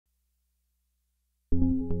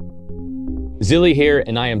Zilly here,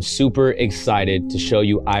 and I am super excited to show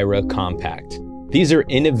you AIRA Compact. These are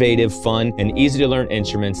innovative, fun, and easy to learn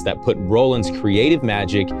instruments that put Roland's creative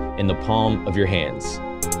magic in the palm of your hands.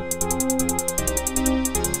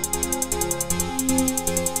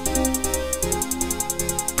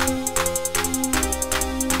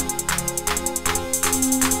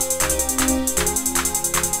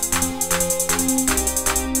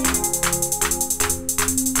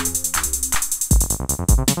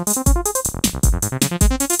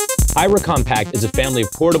 AIRA Compact is a family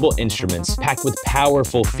of portable instruments packed with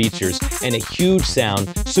powerful features and a huge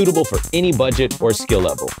sound suitable for any budget or skill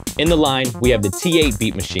level. In the line, we have the T-8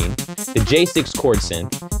 beat machine, the J-6 chord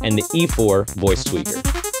synth, and the E-4 voice tweaker.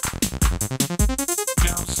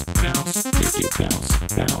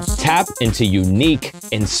 Tap into unique,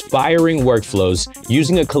 inspiring workflows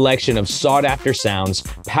using a collection of sought-after sounds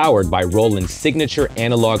powered by Roland's signature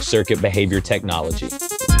analog circuit behavior technology.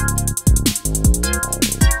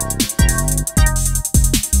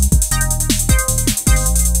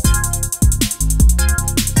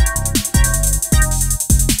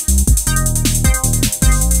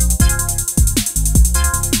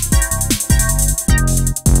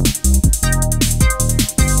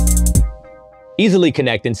 Easily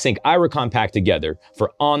connect and sync AIRA Compact together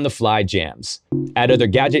for on-the-fly jams. Add other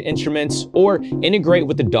gadget instruments or integrate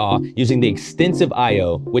with the DAW using the extensive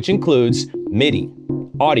I/O, which includes MIDI,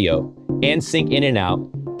 audio, and sync in and out,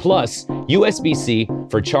 plus USB-C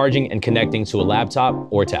for charging and connecting to a laptop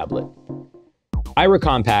or tablet. AIRA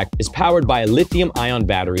Compact is powered by a lithium-ion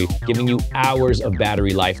battery, giving you hours of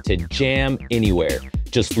battery life to jam anywhere.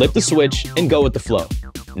 Just flip the switch and go with the flow.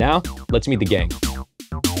 Now, let's meet the gang.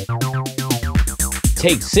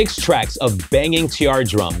 Take 6 tracks of banging TR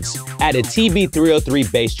drums, add a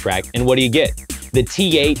TB303 bass track, and what do you get? The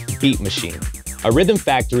T-8 beat machine, a rhythm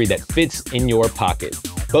factory that fits in your pocket.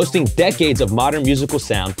 Boasting decades of modern musical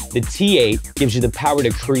sound, the T-8 gives you the power to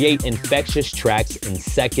create infectious tracks in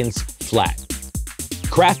seconds flat.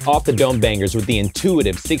 Craft off-the-dome bangers with the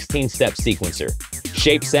intuitive 16-step sequencer.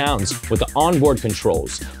 Shape sounds with the onboard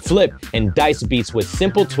controls. Flip and dice beats with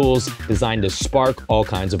simple tools designed to spark all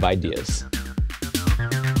kinds of ideas.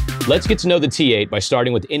 Let's get to know the T-8 by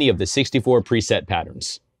starting with any of the 64 preset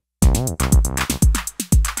patterns.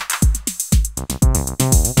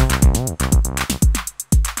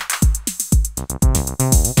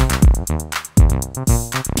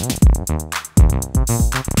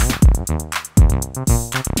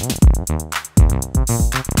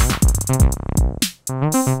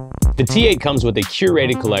 The T-8 comes with a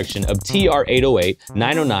curated collection of TR-808,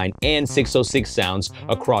 909, and 606 sounds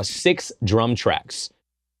across 6 drum tracks.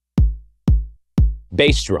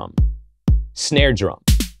 Bass drum, snare drum,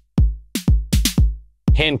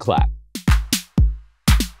 hand clap,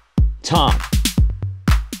 tom,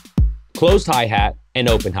 closed hi-hat, and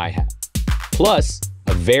open hi-hat, plus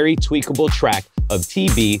a very tweakable track of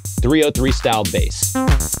TB303 style bass.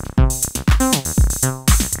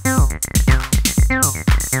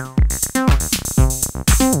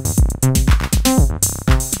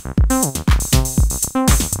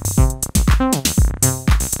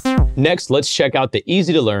 Next, let's check out the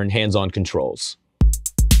easy-to-learn hands-on controls.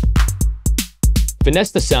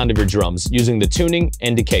 Finesse the sound of your drums using the tuning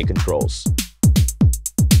and decay controls.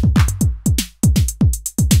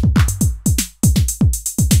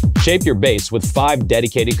 Shape your bass with 5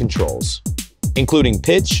 dedicated controls, including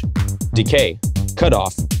pitch, decay,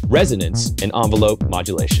 cutoff, resonance, and envelope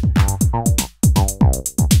modulation.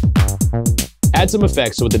 Add some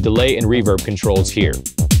effects with the delay and reverb controls here.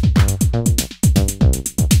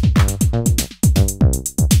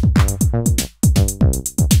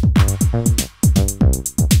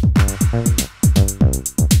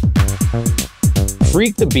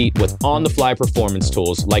 Freak the beat with on-the-fly performance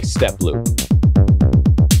tools like step loop.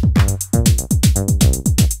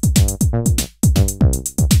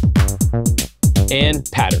 And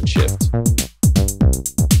pattern shift.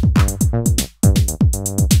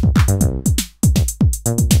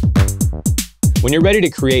 When you're ready to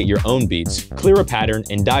create your own beats, clear a pattern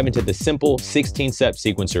and dive into the simple 16-step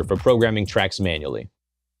sequencer for programming tracks manually.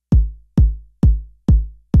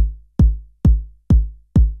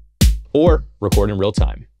 Or record in real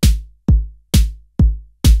time.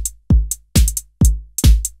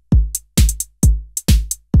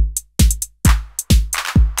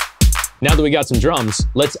 Now that we got some drums,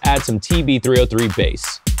 let's add some TB303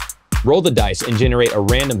 bass. Roll the dice and generate a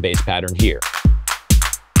random bass pattern here.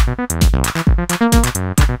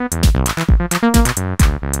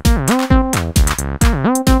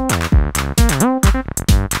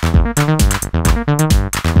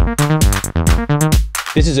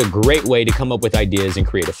 This is a great way to come up with ideas and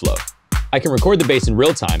create a flow. I can record the bass in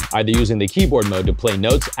real time, either using the keyboard mode to play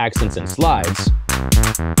notes, accents, and slides,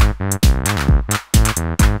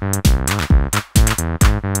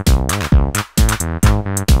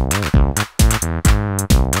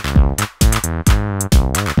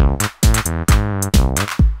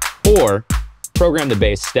 or program the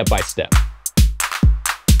bass step by step.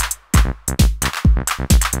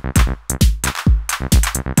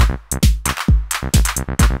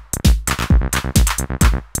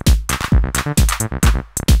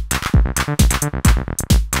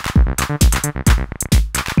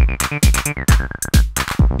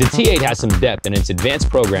 The T-8 has some depth in its advanced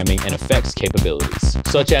programming and effects capabilities,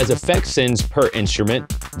 such as effect sends per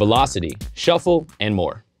instrument, velocity, shuffle, and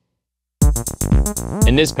more.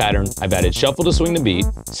 In this pattern, I've added shuffle to swing the beat,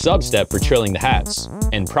 substep for trilling the hats,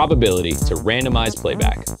 and probability to randomize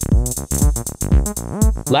playback.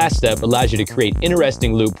 Last step allows you to create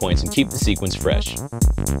interesting loop points and keep the sequence fresh.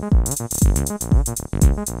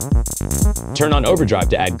 Turn on overdrive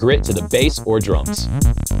to add grit to the bass or drums.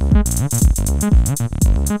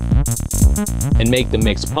 And make the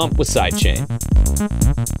mix pump with sidechain.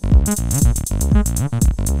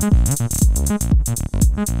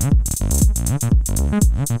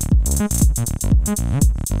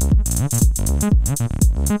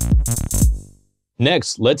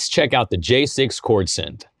 Next, let's check out the J-6 chord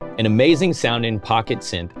synth, an amazing sounding pocket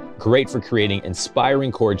synth great for creating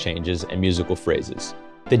inspiring chord changes and musical phrases.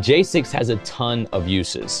 The J-6 has a ton of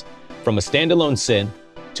uses, from a standalone synth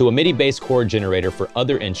to a MIDI-based chord generator for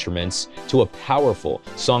other instruments to a powerful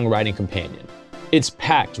songwriting companion. It's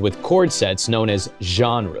packed with chord sets known as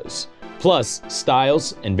genres, plus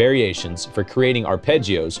styles and variations for creating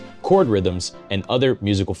arpeggios, chord rhythms, and other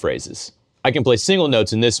musical phrases. I can play single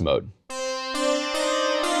notes in this mode.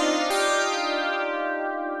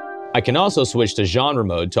 I can also switch to genre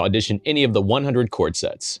mode to audition any of the 100 chord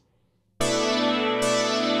sets.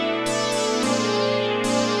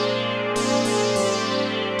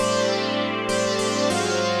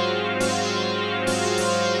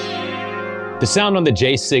 The sound on the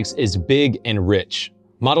J-6 is big and rich,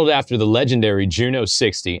 modeled after the legendary Juno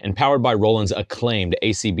 60 and powered by Roland's acclaimed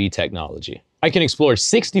ACB technology. I can explore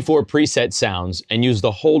 64 preset sounds and use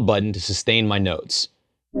the hold button to sustain my notes.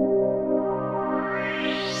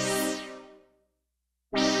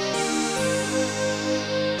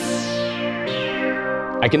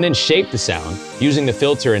 I can then shape the sound using the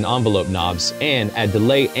filter and envelope knobs and add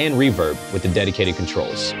delay and reverb with the dedicated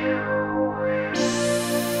controls.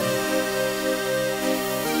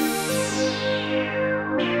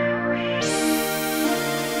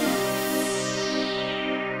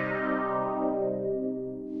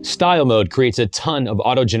 Style mode creates a ton of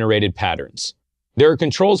auto-generated patterns. There are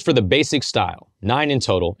controls for the basic style, 9 in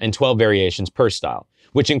total and 12 variations per style,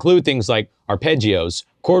 which include things like arpeggios,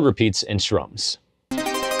 chord repeats, and strums.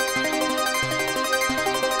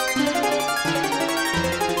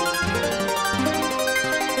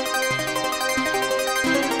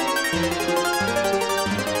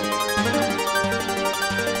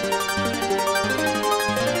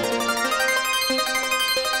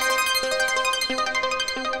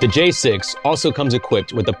 The J-6 also comes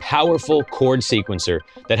equipped with a powerful chord sequencer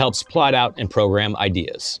that helps plot out and program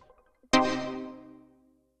ideas.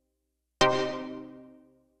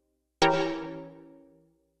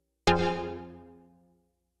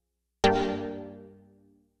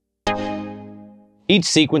 Each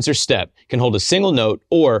sequencer step can hold a single note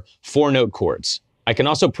or 4-note chords. I can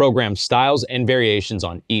also program styles and variations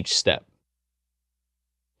on each step.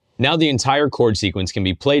 Now the entire chord sequence can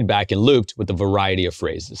be played back and looped with a variety of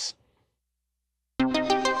phrases.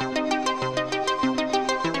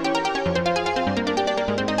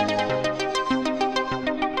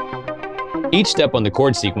 Each step on the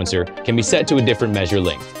chord sequencer can be set to a different measure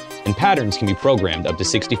length, and patterns can be programmed up to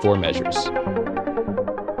 64 measures.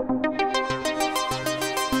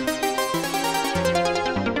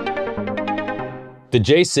 The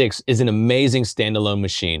J-6 is an amazing standalone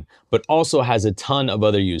machine, but also has a ton of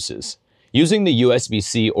other uses. Using the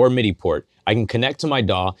USB-C or MIDI port, I can connect to my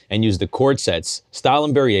DAW and use the chord sets, style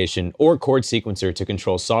and variation, or chord sequencer to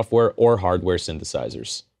control software or hardware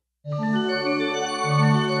synthesizers.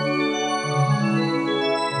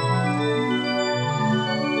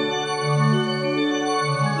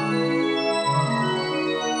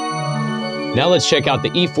 Now let's check out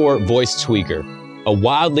the E-4 voice tweaker, a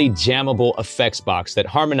wildly jammable effects box that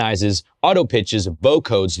harmonizes, auto pitches,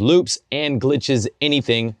 vocodes, loops, and glitches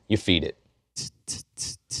anything you feed it.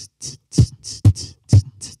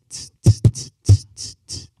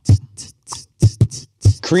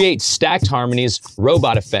 Create stacked harmonies,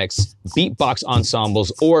 robot effects, beatbox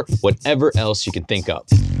ensembles, or whatever else you can think of.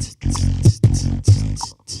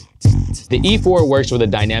 The E-4 works with a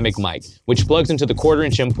dynamic mic, which plugs into the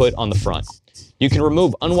 1/4-inch input on the front. You can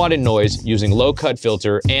remove unwanted noise using low-cut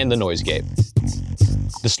filter and the noise gate.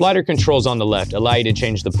 The slider controls on the left allow you to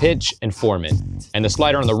change the pitch and formant, and the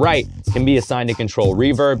slider on the right can be assigned to control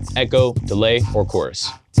reverb, echo, delay, or chorus.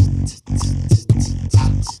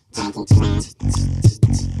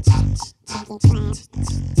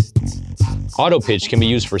 Auto pitch can be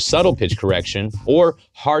used for subtle pitch correction or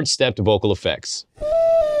hard-stepped vocal effects.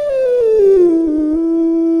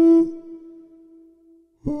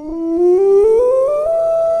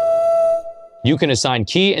 You can assign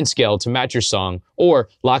key and scale to match your song or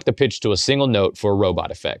lock the pitch to a single note for a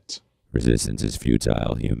robot effect. Resistance is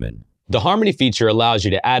futile, human. The harmony feature allows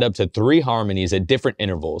you to add up to 3 harmonies at different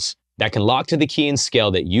intervals that can lock to the key and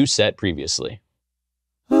scale that you set previously.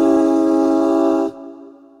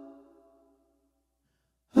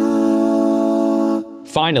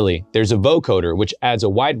 Finally, there's a vocoder which adds a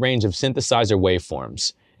wide range of synthesizer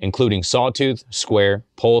waveforms, including sawtooth, square,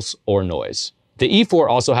 pulse, or noise. The E-4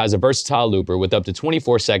 also has a versatile looper with up to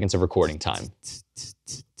 24 seconds of recording time.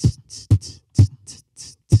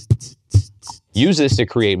 Use this to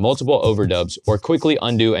create multiple overdubs or quickly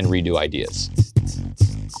undo and redo ideas.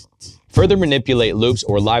 Further manipulate loops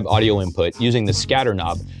or live audio input using the scatter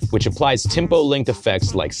knob, which applies tempo-linked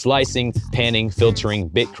effects like slicing, panning, filtering,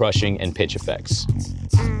 bit crushing, and pitch effects.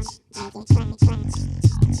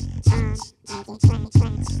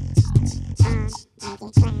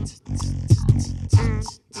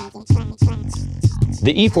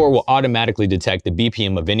 The E-4 will automatically detect the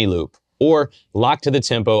BPM of any loop, or lock to the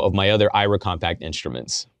tempo of my other AIRA Compact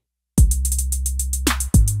instruments.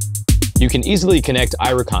 You can easily connect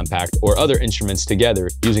AIRA Compact or other instruments together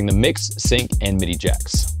using the mix, sync, and MIDI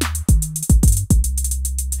jacks.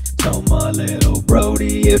 Tell my little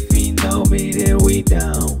Brody if he know me, then we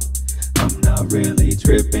down. I'm not really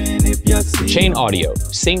tripping if you see. Chain audio,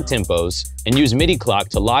 sync tempos, and use MIDI clock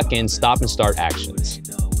to lock in stop and start actions.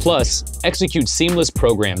 Plus, execute seamless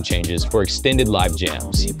program changes for extended live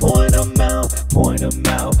jams. Point 'em out, point 'em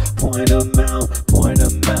out, point 'em out, point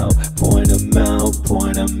 'em out, point 'em out,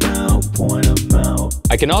 point 'em out, point 'em out.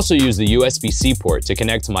 I can also use the USB-C port to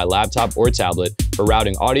connect to my laptop or tablet for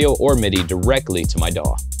routing audio or MIDI directly to my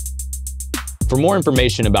DAW. For more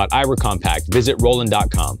information about AIRA Compact, visit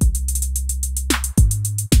Roland.com.